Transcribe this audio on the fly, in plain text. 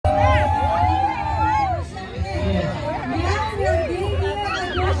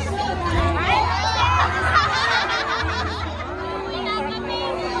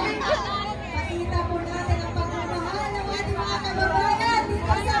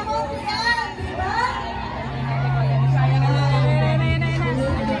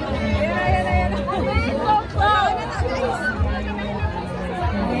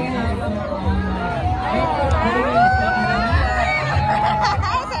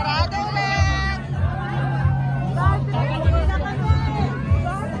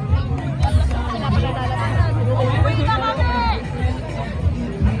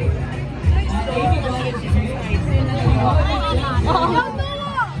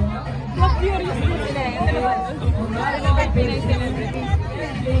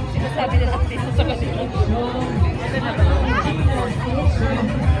Sinasabi nila artista sa kanila.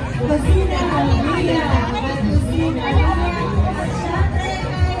 Kusina Alvila at Kusina syempre kay Artes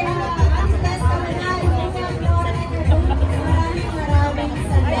Kamanay, maraming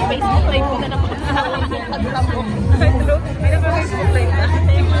salamat. Facebook live ko na naman. Facebook live na.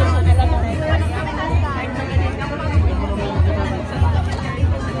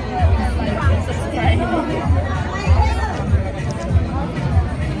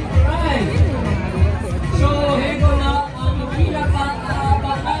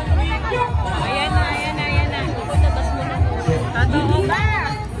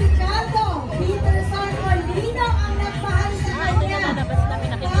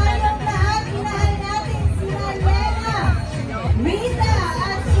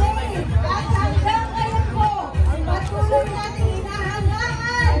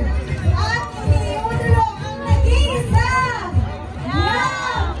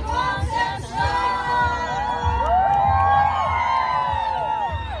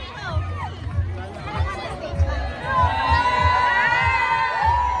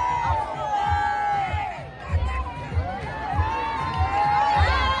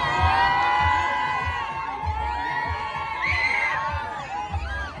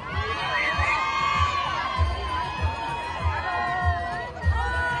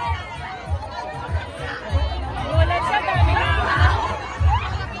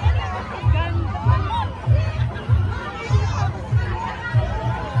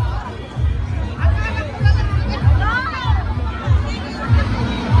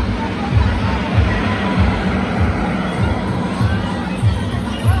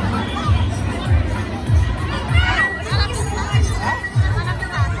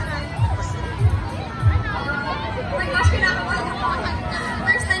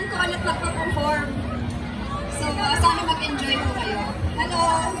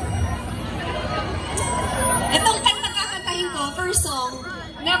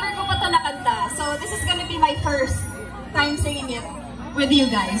 First time singing it with you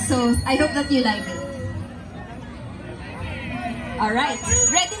guys, so I hope that you like it. All right,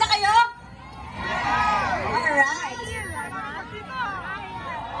 ready na kayo? All right.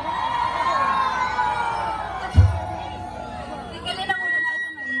 Tanggalin ako na sa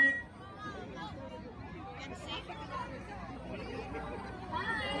mainit.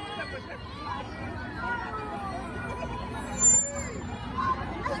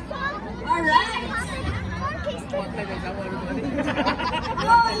 All right.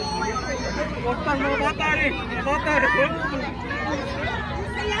 Botol mo botol. Botol.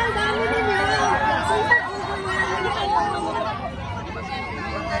 Kaya ang dami ninyo. Super over na.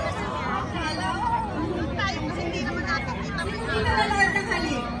 Hello? Tayo kasi hindi naman natin kita. Hindi na lahat ng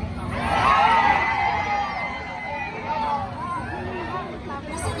halik.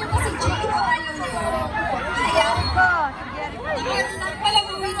 Gusto niyo ba si Jay o ayaw niyo? Ayaw ko. Nakita lang pala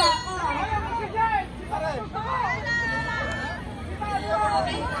gawin ako.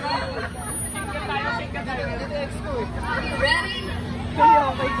 Ready?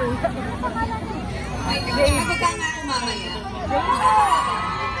 Magkita nga ako mamaya.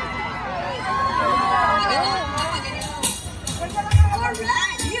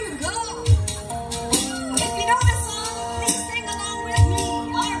 Alright, here we go! If you know the song, please sing along with me.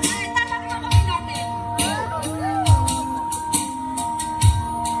 Alright, tataktakin natin.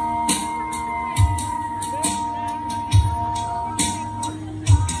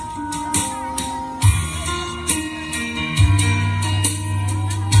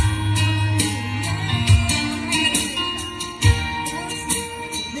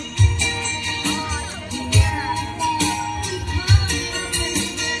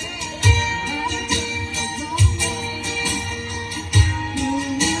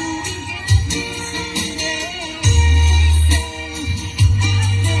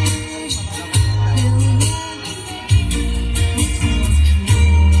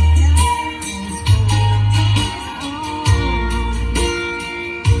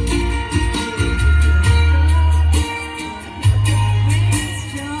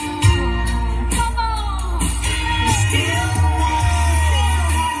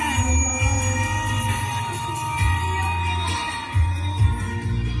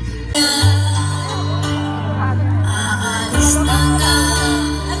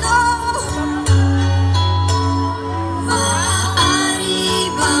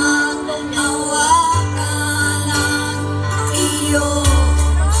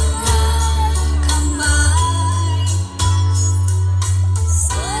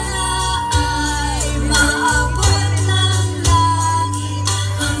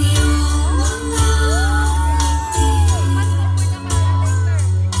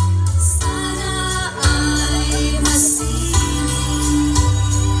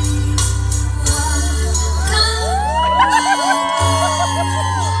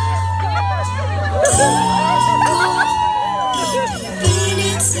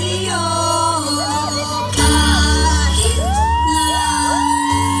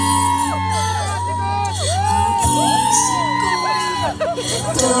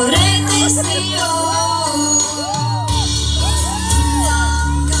 Torete sa'yo.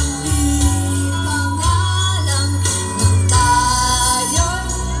 Pangalan ng tayong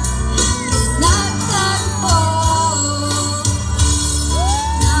pinagtagpo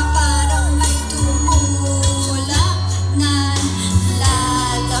na parang may tumulak na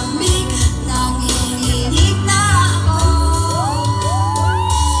lalamig, nanginginig na ako.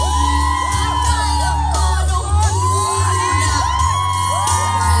 Akala ko nung una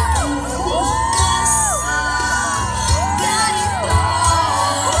may bukas sa ganito.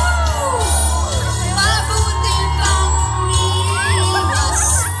 Mabuti pang umiwas,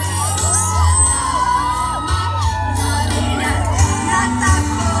 pero salamat na rin at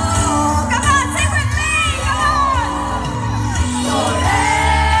natako. Come on, sing with me! Come on!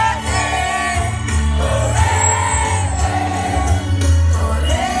 Torete,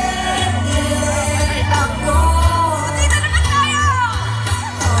 torete ako. Dito naman tayo!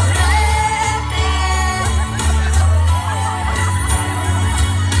 Torete,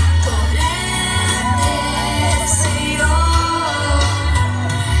 torete sa'yo.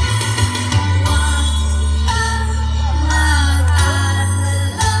 Huwag kang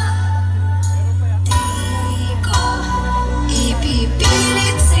mag-alala, di ko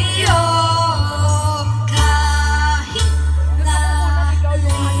ipipilit sa'yo. Kahit na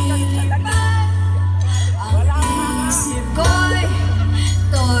lilipad ang isip ko'y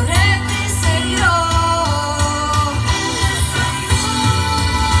torete sa'yo.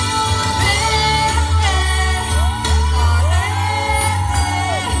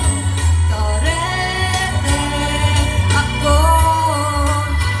 Torete ako.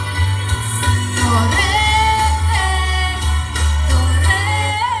 Torete,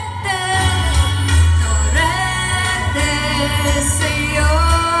 torete sa'yo.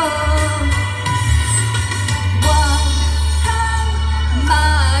 Huwag kang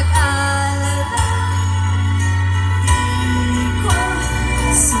mag-alala, di ko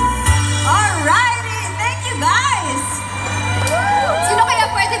Alrighty! Thank you guys! Sino kaya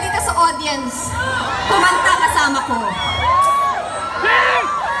pwede dito sa audience kumanta kasama ko?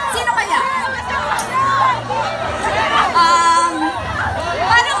 Sino kaya?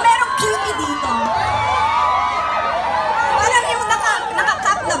 Parang merong cutie dito. Parang yung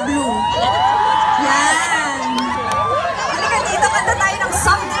naka-cap na blue. Yan. Halika dito, kanta tayo ng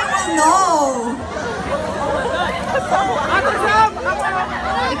Someday We'll Know.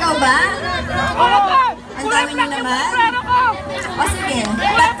 Ikaw ba? Ang dami niyo naman. O sige,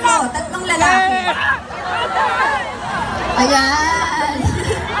 tatlong lalaki. Ayan.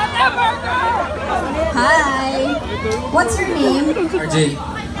 Hi. What's your name? RJ.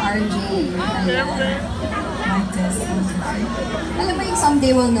 RJ. Ayan. Alam mo yung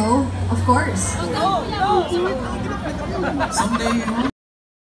Someday We'll Know? Of course. Someday,